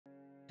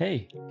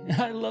Hey,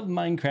 I love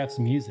Minecraft's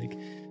music,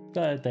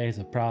 but there's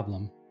a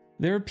problem.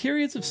 There are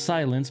periods of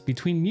silence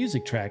between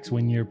music tracks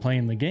when you're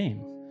playing the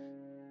game.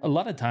 A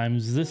lot of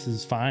times this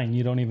is fine,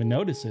 you don't even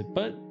notice it,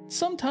 but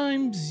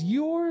sometimes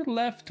you're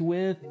left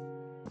with...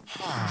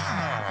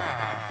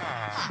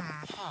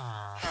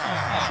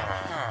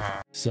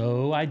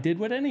 So I did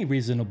what any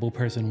reasonable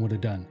person would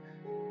have done.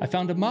 I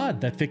found a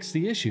mod that fixed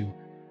the issue.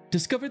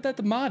 Discovered that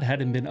the mod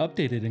hadn't been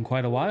updated in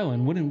quite a while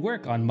and wouldn't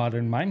work on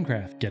modern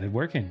Minecraft. Get it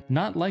working.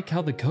 Not like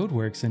how the code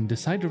works and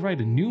decide to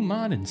write a new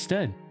mod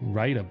instead.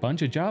 Write a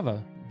bunch of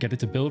Java. Get it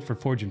to build for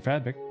Forge and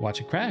Fabric.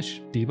 Watch it crash.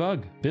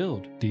 Debug.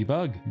 Build.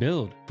 Debug.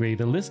 Build.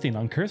 Create a listing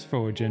on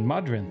CurseForge and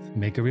Modrinth.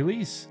 Make a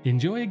release.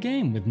 Enjoy a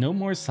game with no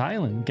more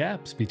silent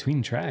gaps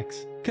between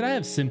tracks. Could I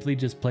have simply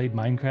just played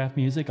Minecraft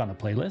music on a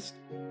playlist?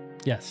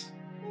 Yes.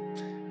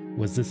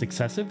 Was this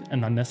excessive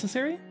and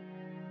unnecessary?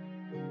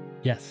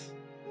 Yes.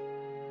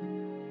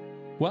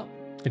 Well,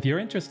 if you're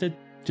interested,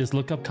 just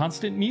look up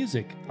Constant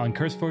Music on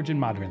CurseForge and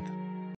Modrinth.